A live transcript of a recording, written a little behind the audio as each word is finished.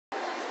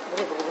Oh,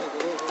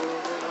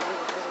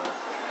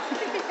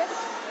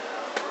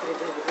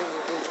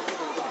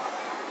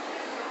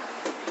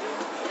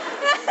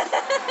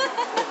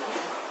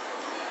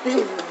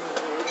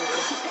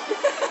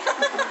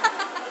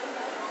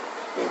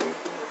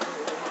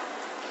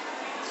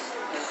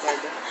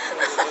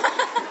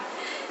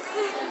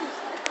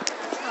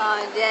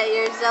 Gia,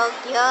 you're so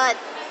cute.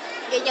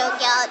 You're so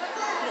cute.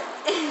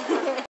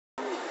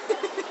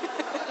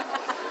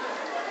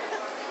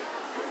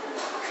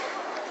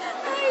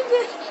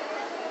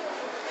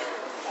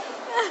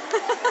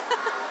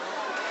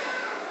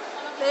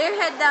 Lay your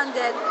head down,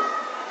 Dad.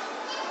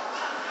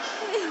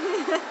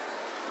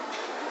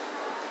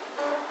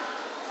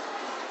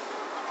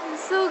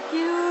 It's so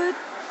cute.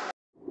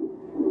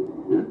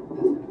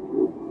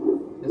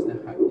 That's the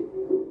heartbeat.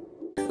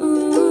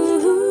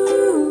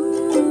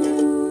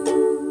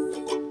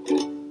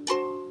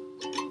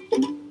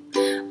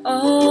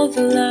 All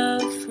the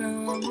love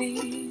from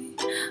me,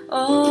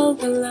 all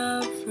the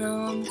love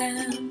from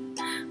them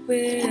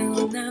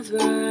will never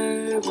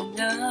run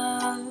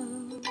out.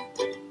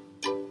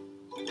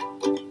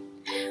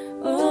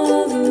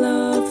 All the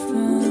love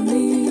from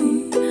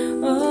me,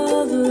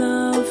 all the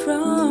love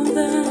from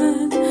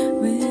them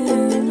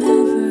will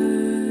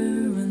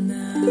never run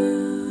out.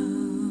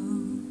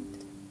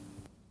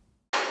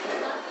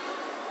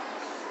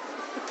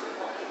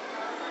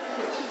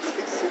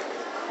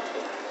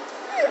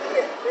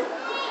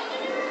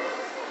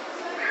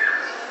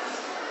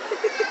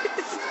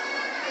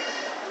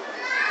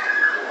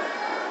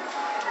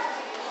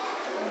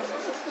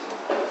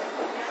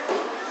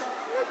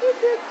 Look at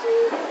the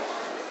tree.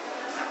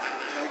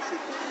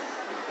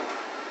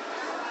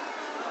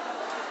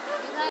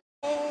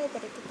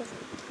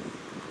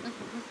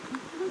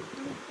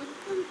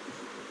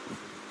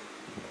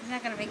 He's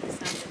not gonna make the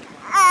sound anymore.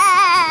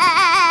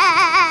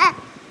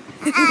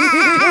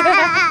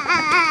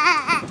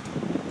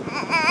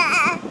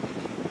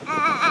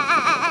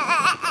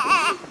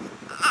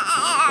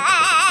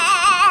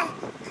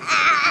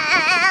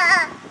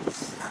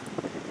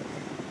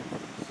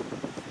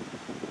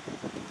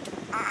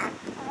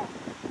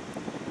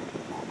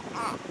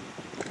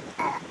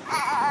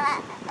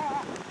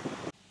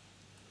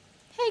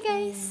 Hey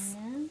guys!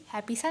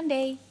 Happy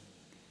Sunday!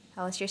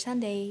 How was your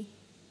Sunday?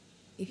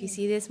 If you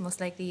see this, most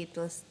likely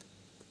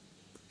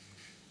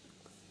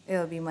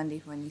it'll be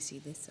Monday when you see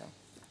this, so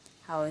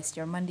how is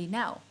your Monday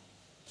now?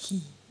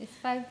 It's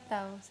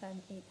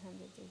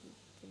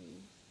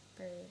 5,833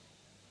 per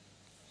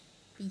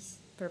piece.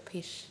 Per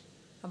piece.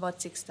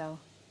 About 6 tao.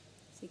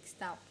 6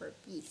 tao per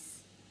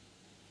piece.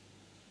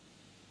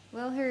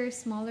 Well, her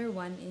smaller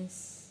one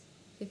is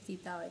 50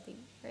 tao, I think,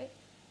 right?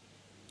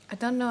 I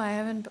don't know,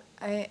 I'm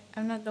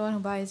not the one who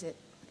buys it.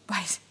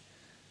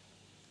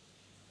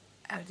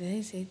 Oh, did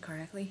I say it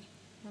correctly?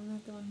 I'm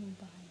not the one who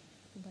buys.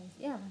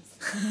 Yeah.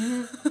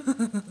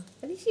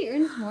 I think she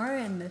earns more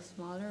in the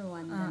smaller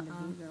one than the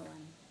bigger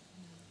one.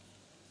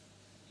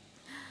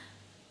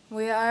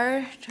 We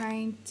are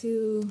trying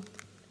to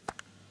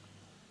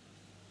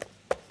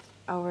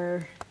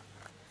our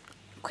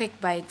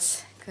quick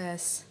bites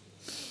because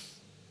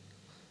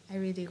I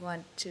really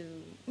want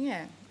to,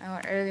 I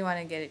really want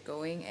to get it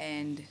going,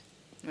 and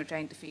we're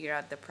trying to figure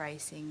out the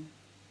pricing.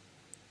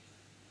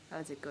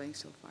 How's it going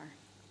so far?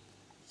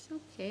 It's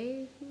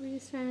okay. We're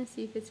just trying to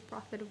see if it's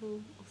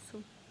profitable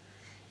also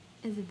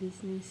as a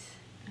business.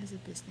 As a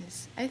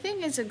business, I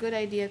think it's a good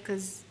idea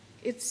because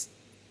it's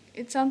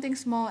something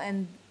small,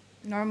 and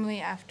normally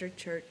after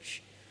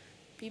church,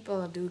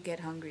 people do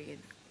get hungry.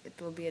 It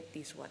will be at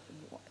least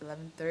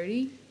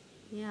 11:30.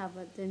 Yeah,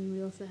 but then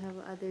we also have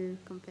other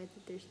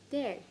competitors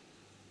there.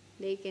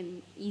 They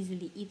can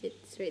easily eat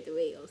it straight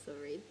away also,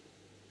 right?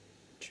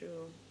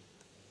 True.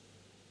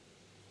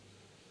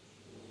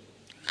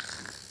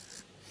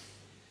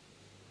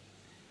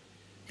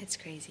 It's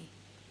crazy.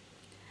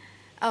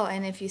 Oh,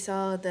 and if you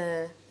saw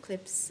the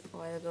clips a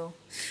while ago,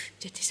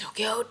 Jet is so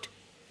cute.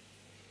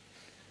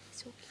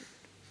 So cute.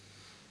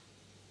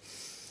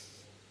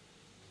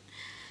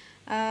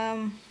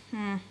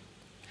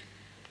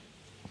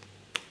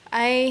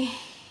 I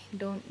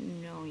don't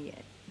know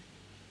yet.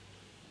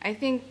 I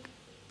think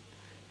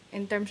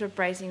in terms of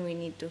pricing, we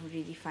need to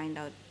really find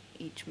out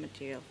each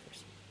material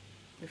first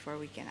before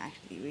we can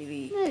actually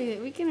really Yeah,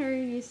 we can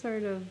already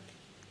sort of,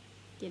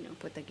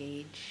 put a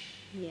gauge.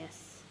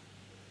 yes.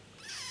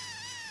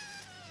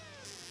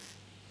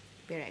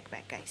 Be right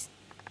back, guys.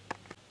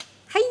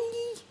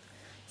 Hi!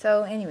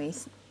 So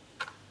anyways,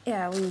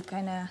 yeah, we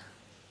kind of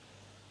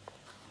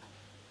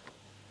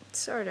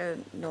sort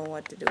of know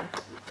what to do.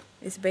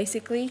 It's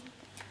basically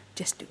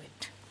just do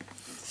it.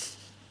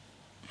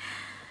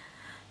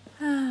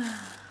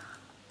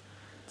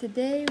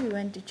 Today we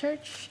went to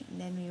church, and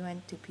then we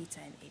went to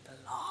pizza and ate a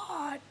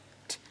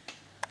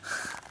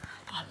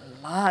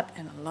lot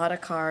and a lot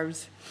of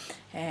carbs,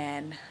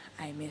 and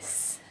I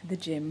miss the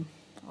gym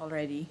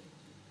already.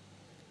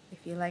 I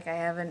feel like I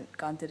haven't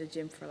gone to the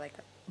gym for like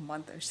a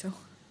month or so.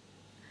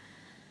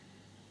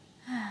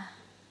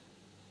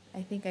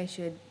 I think I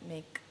should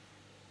make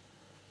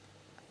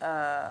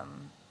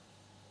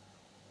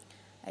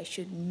I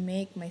should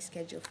make my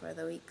schedule for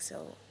the week,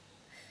 so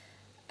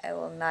I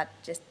will not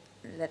just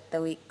let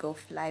the week go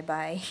fly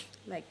by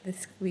like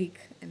this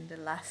week and the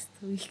last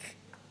week.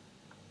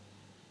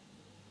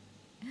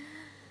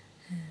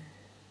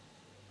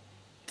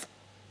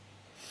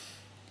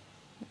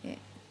 Yeah.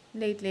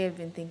 Lately, I've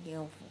been thinking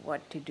of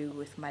what to do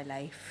with my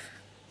life.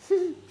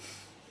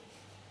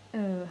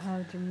 Oh,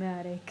 how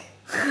dramatic.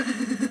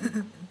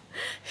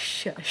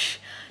 Shush,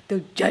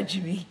 don't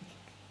judge me.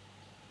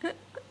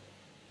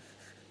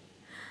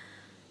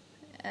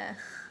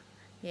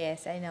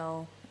 Yes, I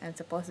know. I'm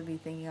supposed to be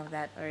thinking of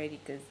that already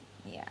because,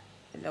 yeah,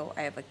 hello,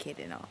 I have a kid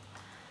and all.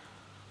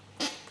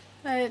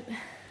 But,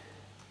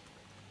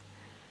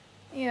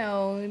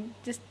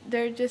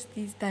 there are just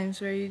these times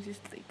where you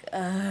just like,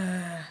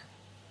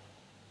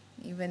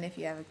 even if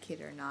you have a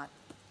kid or not,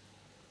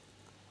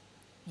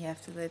 you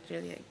have to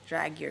literally like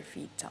drag your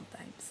feet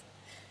sometimes.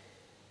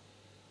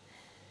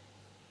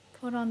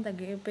 Put on the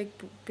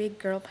big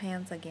girl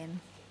pants again.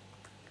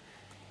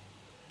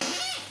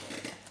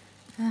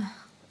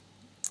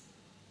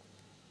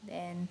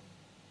 Then,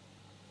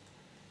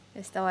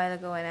 just a while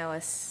ago when I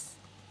was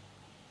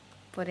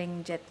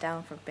putting Jet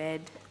down for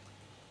bed,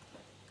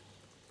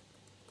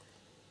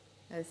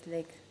 I was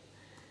like,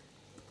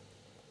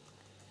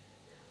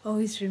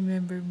 always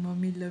remember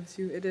mommy loves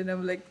you. And then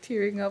I'm like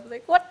tearing up,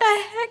 like, what the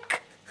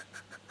heck?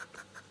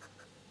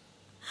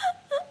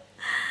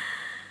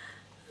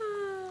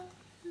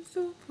 It's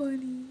so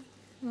funny.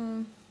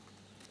 And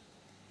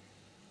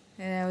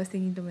I was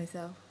thinking to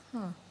myself,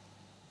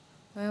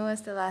 when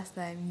was the last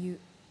time you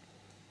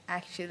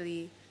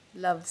actually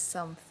loved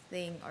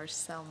something or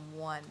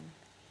someone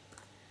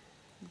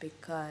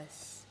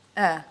because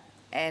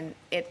and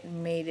it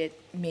made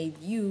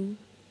you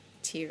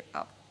tear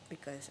up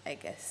because I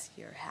guess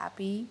you're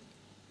happy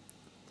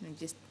and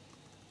just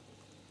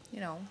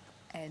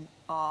in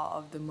awe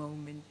of the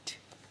moment.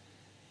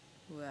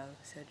 Wow,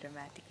 so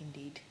dramatic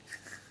indeed.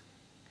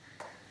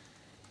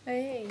 But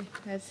hey,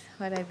 that's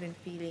what I've been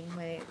feeling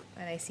when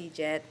I see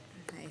Jet.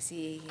 I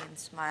see him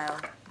smile.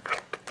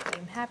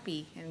 I'm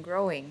happy and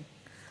growing.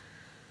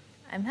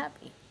 I'm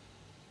happy.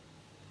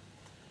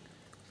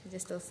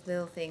 Just those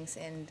little things,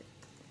 and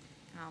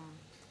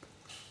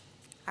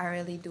I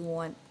really do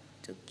want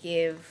to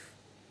give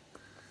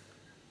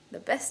the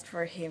best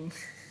for him.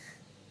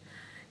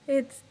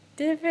 It's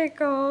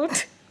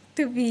difficult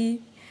to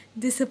be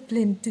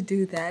disciplined to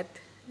do that.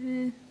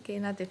 Okay,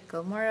 not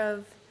difficult. More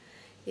of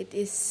it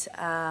is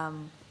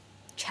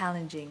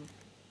challenging,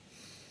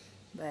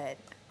 but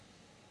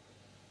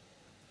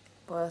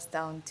boils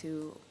down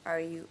to, are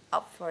you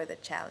up for the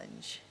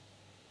challenge?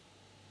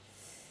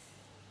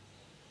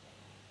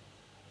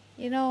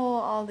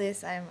 All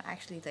this, I'm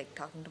actually like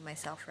talking to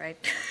myself, right?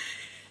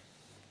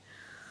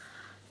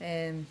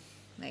 And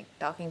like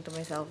talking to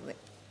myself, like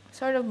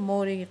sort of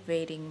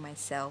motivating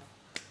myself,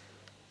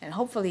 and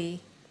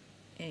hopefully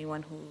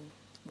anyone who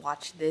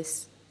watched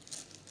this,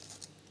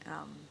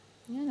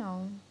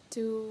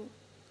 to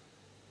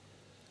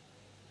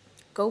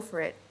go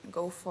for it,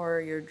 go for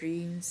your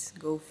dreams,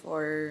 go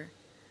for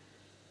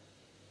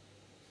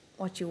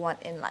what you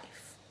want in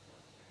life.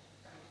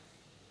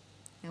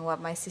 And what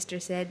my sister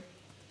said,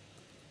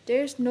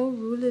 there's no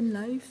rule in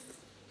life.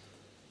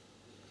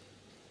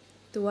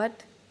 To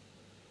what?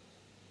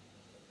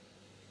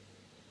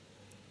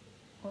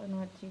 On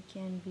what you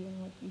can be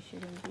and what you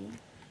shouldn't be.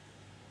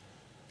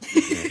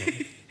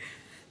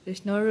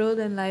 There's no rule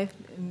in life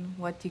in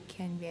what you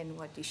can be and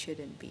what you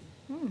shouldn't be.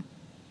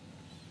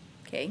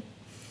 Okay.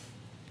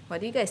 What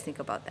do you guys think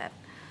about that?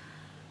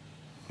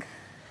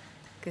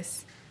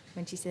 Because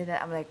when she said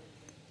that, I'm like,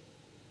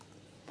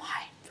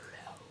 mind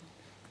blown.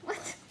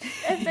 What?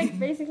 That's like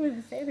basically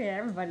the same thing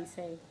everybody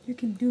say. You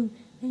can do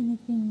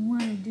anything you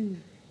want to do.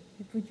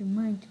 You put your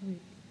mind to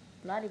it.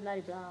 Blah blah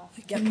blah.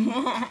 Yep.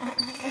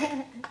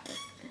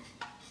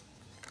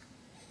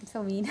 It's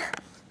so mean.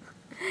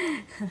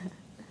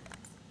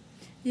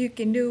 You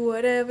can do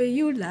whatever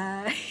you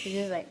like.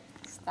 You just like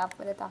stop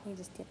with the talking,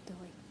 just get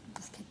doing.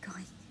 Just get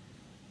going.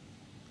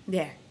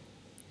 There.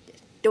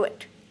 Just do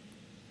it.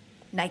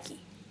 Nike.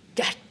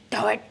 Just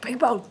do it,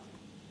 people.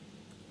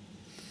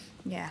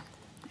 Yeah.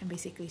 I'm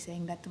basically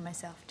saying that to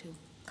myself too.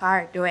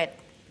 Car, do it.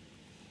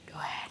 Do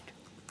it.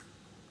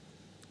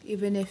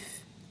 Even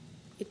if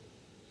it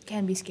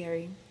can be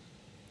scary.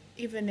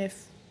 Even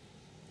if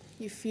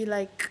you feel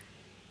like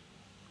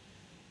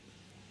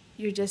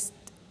you just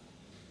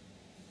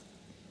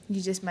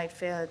might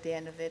fail at the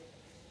end of it.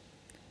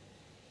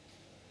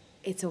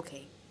 It's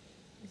okay.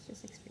 It's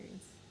just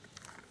experience.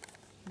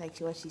 Like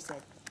what she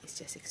said, it's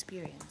just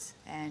experience.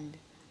 And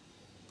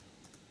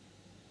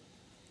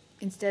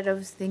instead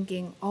of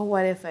thinking, oh,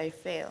 what if I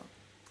fail?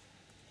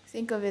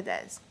 Think of it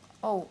as,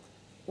 oh,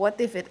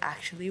 what if it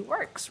actually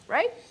works,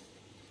 right?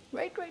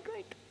 Right.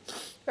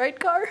 Right,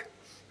 car?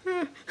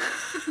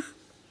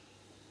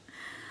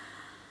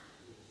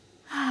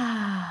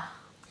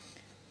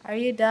 Are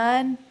you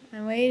done?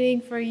 I'm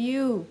waiting for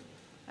you.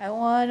 I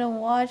want to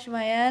watch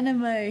my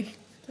anime.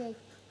 Okay.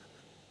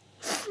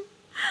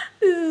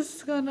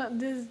 This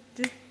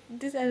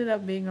this ended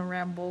up being a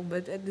ramble,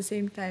 but at the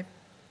same time,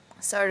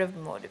 sort of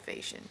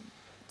motivation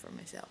for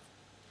myself.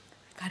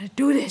 I gotta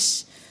do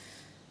this.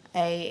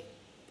 I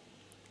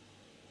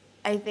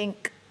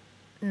think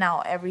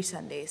now every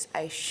Sundays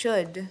I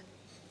should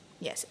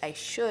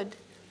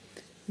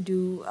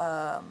do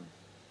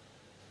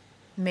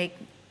make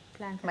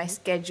Plan for my it.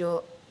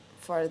 schedule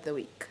for the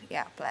week.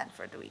 Yeah, plan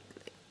for the week.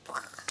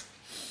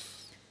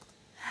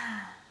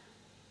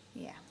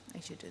 Yeah, I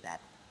should do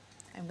that.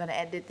 I'm gonna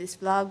edit this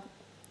vlog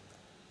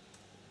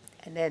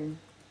and then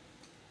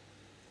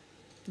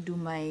do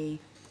my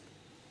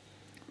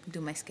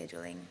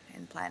scheduling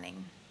and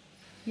planning.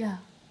 Yeah.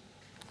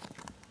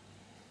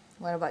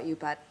 What about you,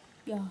 Pat?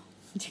 Yeah.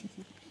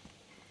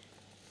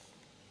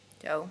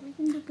 Joe? We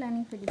can do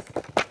planning for this.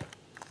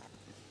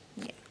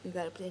 Yeah, we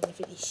gotta plan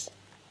for this.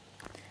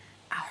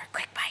 Our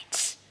quick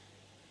bites.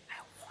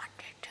 I want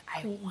it.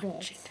 I Quick want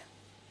bites. it.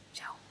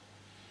 So,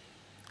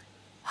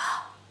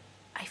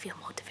 I feel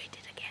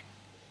motivated again.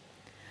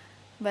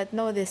 But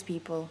know this,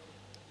 people.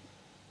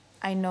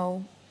 I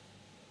know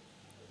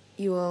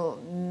you will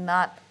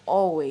not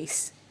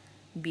always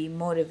be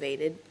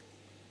motivated.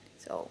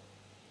 So,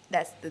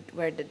 that's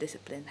where the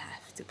discipline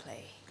has to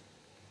play.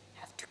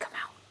 Have to come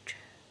out.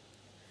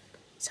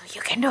 So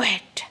you can do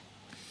it.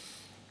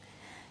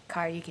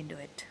 Car, you can do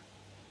it.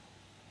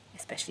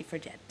 Especially for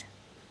Jet.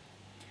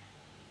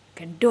 You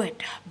can do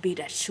it. Be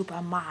that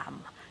super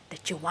mom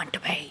that you want to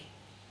be.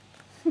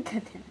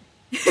 God damn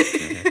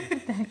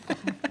it.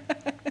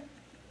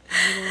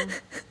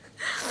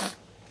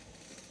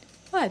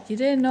 What? You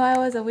didn't know I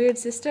was a weird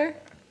sister?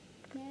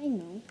 Yeah, I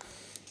know.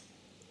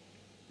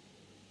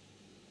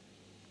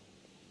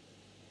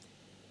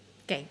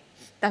 Okay,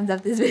 thumbs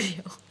up this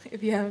video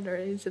if you haven't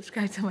already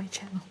subscribed to my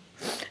channel.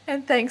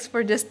 And thanks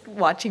for just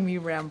watching me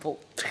ramble.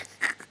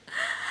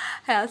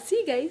 I'll see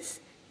you guys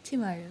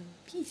tomorrow.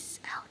 Peace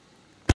out.